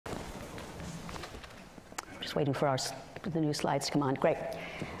Just waiting for the new slides to come on. Great.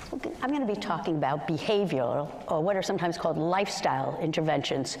 I'm going to be talking about behavioral, or what are sometimes called lifestyle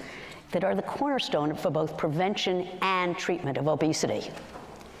interventions that are the cornerstone for both prevention and treatment of obesity.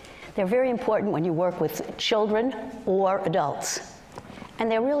 They're very important when you work with children or adults. And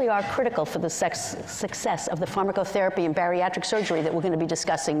they really are critical for the success of the pharmacotherapy and bariatric surgery that we're going to be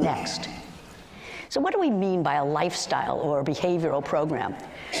discussing next. So what do we mean by a lifestyle or a behavioral program?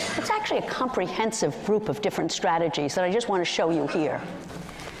 It's actually a comprehensive group of different strategies that I just want to show you here.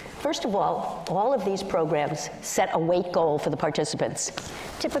 First of all of these programs set a weight goal for the participants,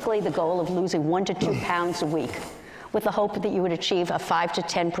 typically the goal of losing 1 to 2 pounds a week, with the hope that you would achieve a 5 to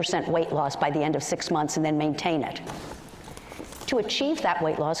 10% weight loss by the end of 6 months and then maintain it. To achieve that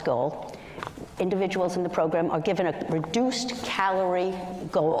weight loss goal, individuals in the program are given a reduced calorie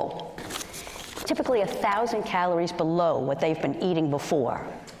goal, typically 1,000 calories below what they've been eating before.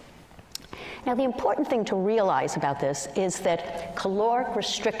 Now, the important thing to realize about this is that caloric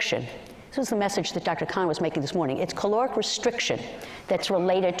restriction, this was the message that Dr. Khan was making this morning, it's caloric restriction that's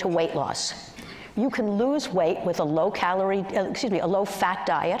related to weight loss. You can lose weight with a low fat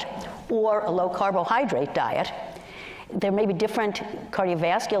diet or a low carbohydrate diet. There may be different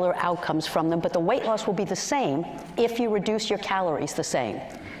cardiovascular outcomes from them, but the weight loss will be the same if you reduce your calories the same.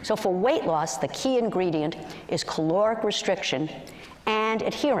 So for weight loss, the key ingredient is caloric restriction and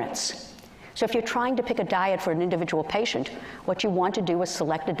adherence. So if you're trying to pick a diet for an individual patient, what you want to do is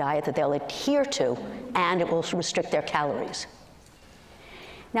select a diet that they'll adhere to, and it will restrict their calories.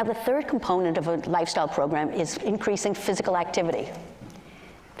 Now, the third component of a lifestyle program is increasing physical activity.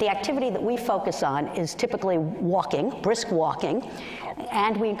 The activity that we focus on is typically walking, brisk walking,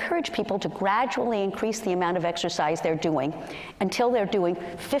 and we encourage people to gradually increase the amount of exercise they're doing until they're doing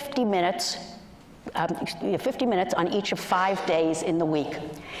 50 minutes on each of 5 days in the week.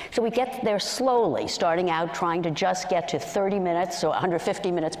 So we get there slowly, starting out trying to just get to 30 minutes or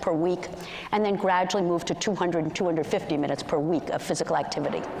 150 minutes per week, and then gradually move to 200 and 250 minutes per week of physical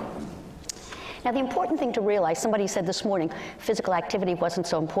activity. Now, the important thing to realize, somebody said this morning, physical activity wasn't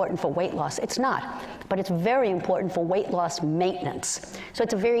so important for weight loss. It's not, but it's very important for weight loss maintenance. So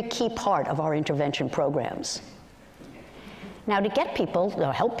it's a very key part of our intervention programs. Now, to get people,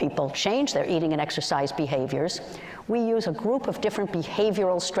 or help people change their eating and exercise behaviors, we use a group of different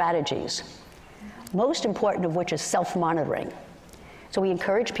behavioral strategies, most important of which is self-monitoring. So we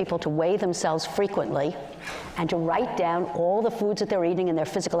encourage people to weigh themselves frequently and to write down all the foods that they're eating and their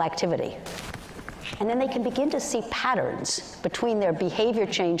physical activity. And then they can begin to see patterns between their behavior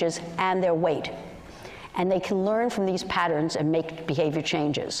changes and their weight. And they can learn from these patterns and make behavior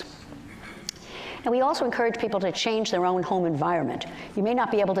changes. And we also encourage people to change their own home environment. You may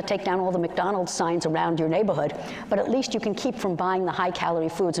not be able to take down all the McDonald's signs around your neighborhood, but at least you can keep from buying the high-calorie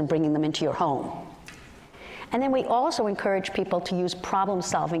foods and bringing them into your home. And then we also encourage people to use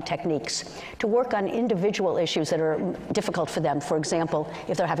problem-solving techniques to work on individual issues that are difficult for them. For example,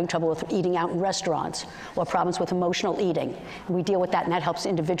 if they're having trouble with eating out in restaurants or problems with emotional eating. And we deal with that, and that helps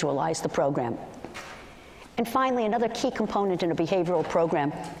individualize the program. And finally, another key component in a behavioral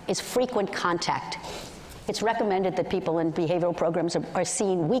program is frequent contact. It's recommended that people in behavioral programs are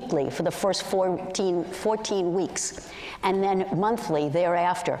seen weekly for the first 14 weeks, and then monthly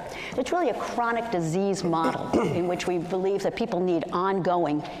thereafter. It's really a chronic disease model in which we believe that people need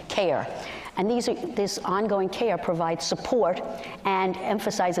ongoing care. And this ongoing care provides support and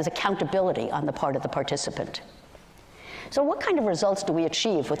emphasizes accountability on the part of the participant. So what kind of results do we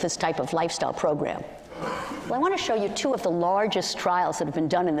achieve with this type of lifestyle program? Well, I want to show you 2 of the largest trials that have been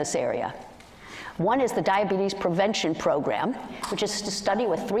done in this area. One is the Diabetes Prevention Program, which is to study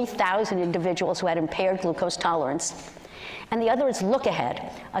with 3,000 individuals who had impaired glucose tolerance. And the other is Look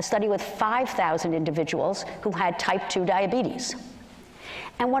Ahead, a study with 5,000 individuals who had type 2 diabetes.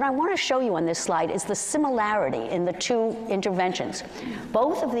 And what I want to show you on this slide is the similarity in the 2 interventions.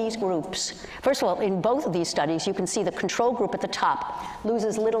 Both of these groups, first of all, in both of these studies, you can see the control group at the top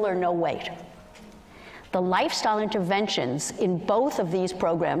loses little or no weight. The lifestyle interventions in both of these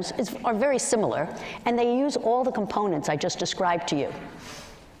programs are very similar, and they use all the components I just described to you.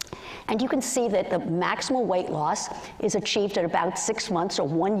 And you can see that the maximal weight loss is achieved at about 6 months or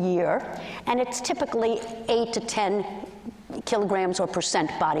 1 year, and it's typically 8 to 10 kilograms or percent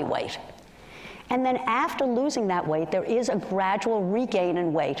body weight. And then after losing that weight, there is a gradual regain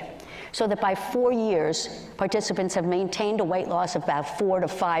in weight, so that by 4 years, participants have maintained a weight loss of about 4 to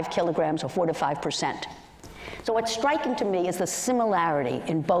 5 kilograms or 4 to 5%. So what's striking to me is the similarity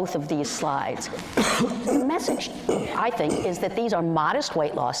in both of these slides. The message, I think, is that these are modest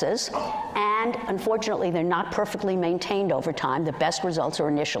weight losses, and unfortunately, they're not perfectly maintained over time. The best results are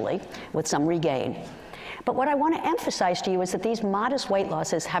initially, with some regain. But what I want to emphasize to you is that these modest weight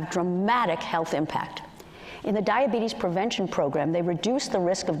losses have dramatic health impact. In the diabetes prevention program, they reduced the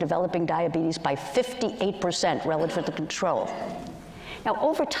risk of developing diabetes by 58% relative to control. Now,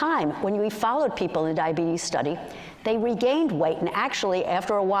 over time, when we followed people in the diabetes study, they regained weight, and actually,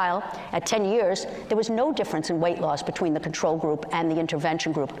 after a while, at 10 years, there was no difference in weight loss between the control group and the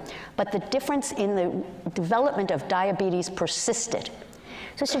intervention group. But the difference in the development of diabetes persisted.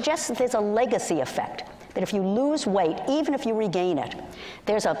 So it suggests that there's a legacy effect, that if you lose weight, even if you regain it,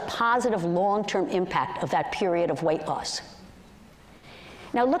 there's a positive long-term impact of that period of weight loss.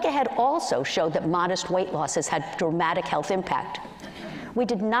 Now, Look Ahead also showed that modest weight losses had dramatic health impact. We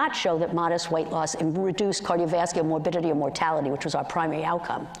did not show that modest weight loss reduced cardiovascular morbidity or mortality, which was our primary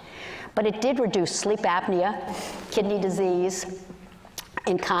outcome. But it did reduce sleep apnea, kidney disease,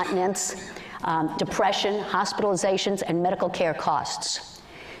 incontinence, depression, hospitalizations, and medical care costs.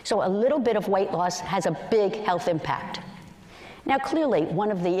 So a little bit of weight loss has a big health impact. Now, clearly, one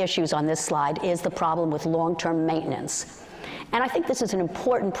of the issues on this slide is the problem with long-term maintenance. And I think this is an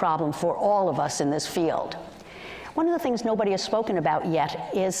important problem for all of us in this field. One of the things nobody has spoken about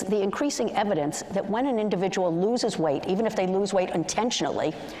yet is the increasing evidence that when an individual loses weight, even if they lose weight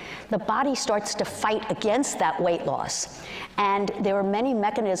intentionally, the body starts to fight against that weight loss. And there are many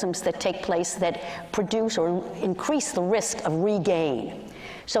mechanisms that take place that produce or increase the risk of regain.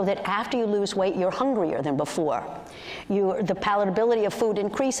 So that after you lose weight, you're hungrier than before. The palatability of food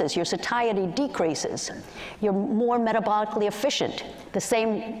increases, your satiety decreases, you're more metabolically efficient. The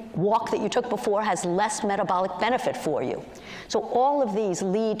same walk that you took before has less metabolic benefit for you. So all of these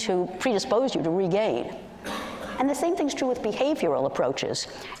predispose you to regain. And the same thing's true with behavioral approaches.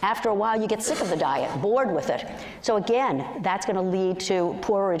 After a while, you get sick of the diet, bored with it. So again, that's going to lead to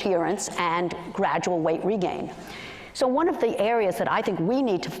poorer adherence and gradual weight regain. So one of the areas that I think we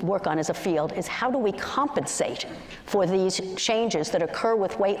need to work on as a field is how do we compensate for these changes that occur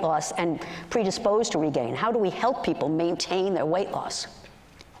with weight loss and predispose to regain? How do we help people maintain their weight loss?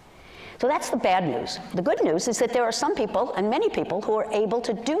 So that's the bad news. The good news is that there are some people, and many people, who are able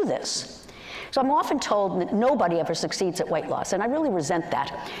to do this. So I'm often told that nobody ever succeeds at weight loss, and I really resent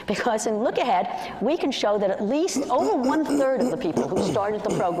that, because in Look Ahead, we can show that at least over 1/3 of the people who started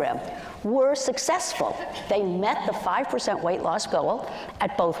the program were successful. They met the 5% weight loss goal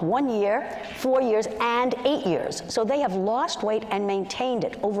at both 1 year, 4 years, and 8 years. So they have lost weight and maintained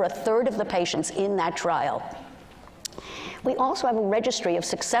it, over 1/3 of the patients in that trial. We also have a registry of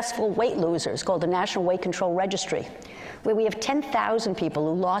successful weight losers called the National Weight Control Registry, where we have 10,000 people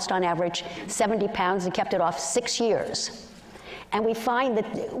who lost on average 70 pounds and kept it off 6 years. And we find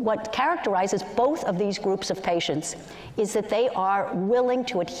that what characterizes both of these groups of patients is that they are willing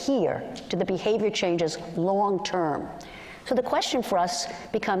to adhere to the behavior changes long term. So the question for us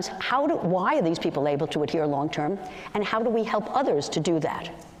becomes, why are these people able to adhere long term, and how do we help others to do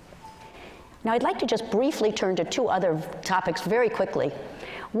that? Now, I'd like to just briefly turn to two other topics very quickly.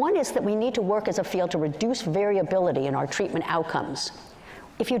 One is that we need to work as a field to reduce variability in our treatment outcomes.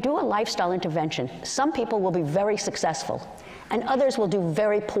 If you do a lifestyle intervention, some people will be very successful, and others will do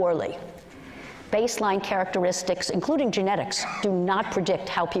very poorly. Baseline characteristics, including genetics, do not predict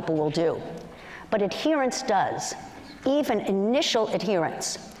how people will do. But adherence does, even initial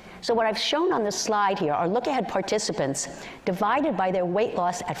adherence. So what I've shown on this slide here are Look Ahead participants divided by their weight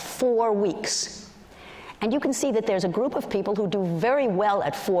loss at 4 weeks. And you can see that there's a group of people who do very well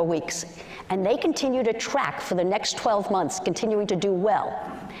at 4 weeks, and they continue to track for the next 12 months, continuing to do well.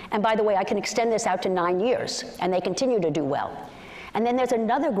 And by the way, I can extend this out to 9 years, and they continue to do well. And then there's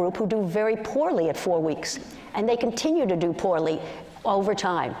another group who do very poorly at 4 weeks, and they continue to do poorly over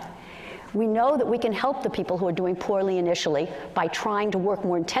time. We know that we can help the people who are doing poorly initially by trying to work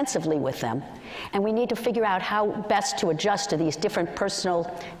more intensively with them. And we need to figure out how best to adjust to these different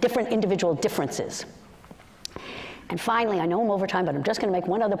individual differences. And finally, I know I'm over time, but I'm just going to make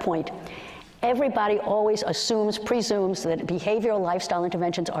one other point. Everybody always presumes that behavioral lifestyle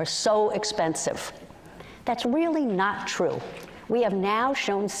interventions are so expensive. That's really not true. We have now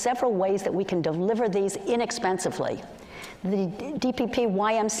shown several ways that we can deliver these inexpensively. The DPP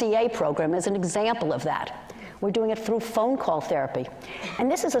YMCA program is an example of that. We're doing it through phone call therapy. And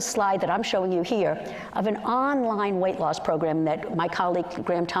this is a slide that I'm showing you here of an online weight loss program that my colleague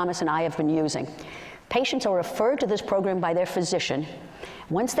Graham Thomas and I have been using. Patients are referred to this program by their physician.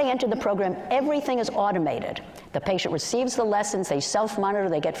 Once they enter the program, everything is automated. The patient receives the lessons, they self-monitor,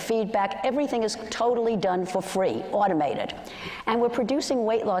 they get feedback. Everything is totally done for free, automated. And we're producing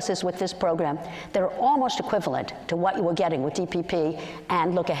weight losses with this program that are almost equivalent to what you were getting with DPP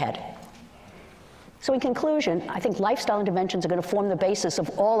and Look Ahead. So in conclusion, I think lifestyle interventions are going to form the basis of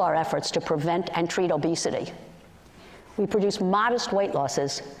all our efforts to prevent and treat obesity. We produce modest weight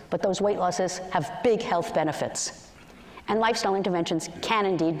losses, but those weight losses have big health benefits. And lifestyle interventions can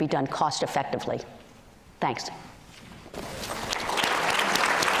indeed be done cost effectively. Thanks.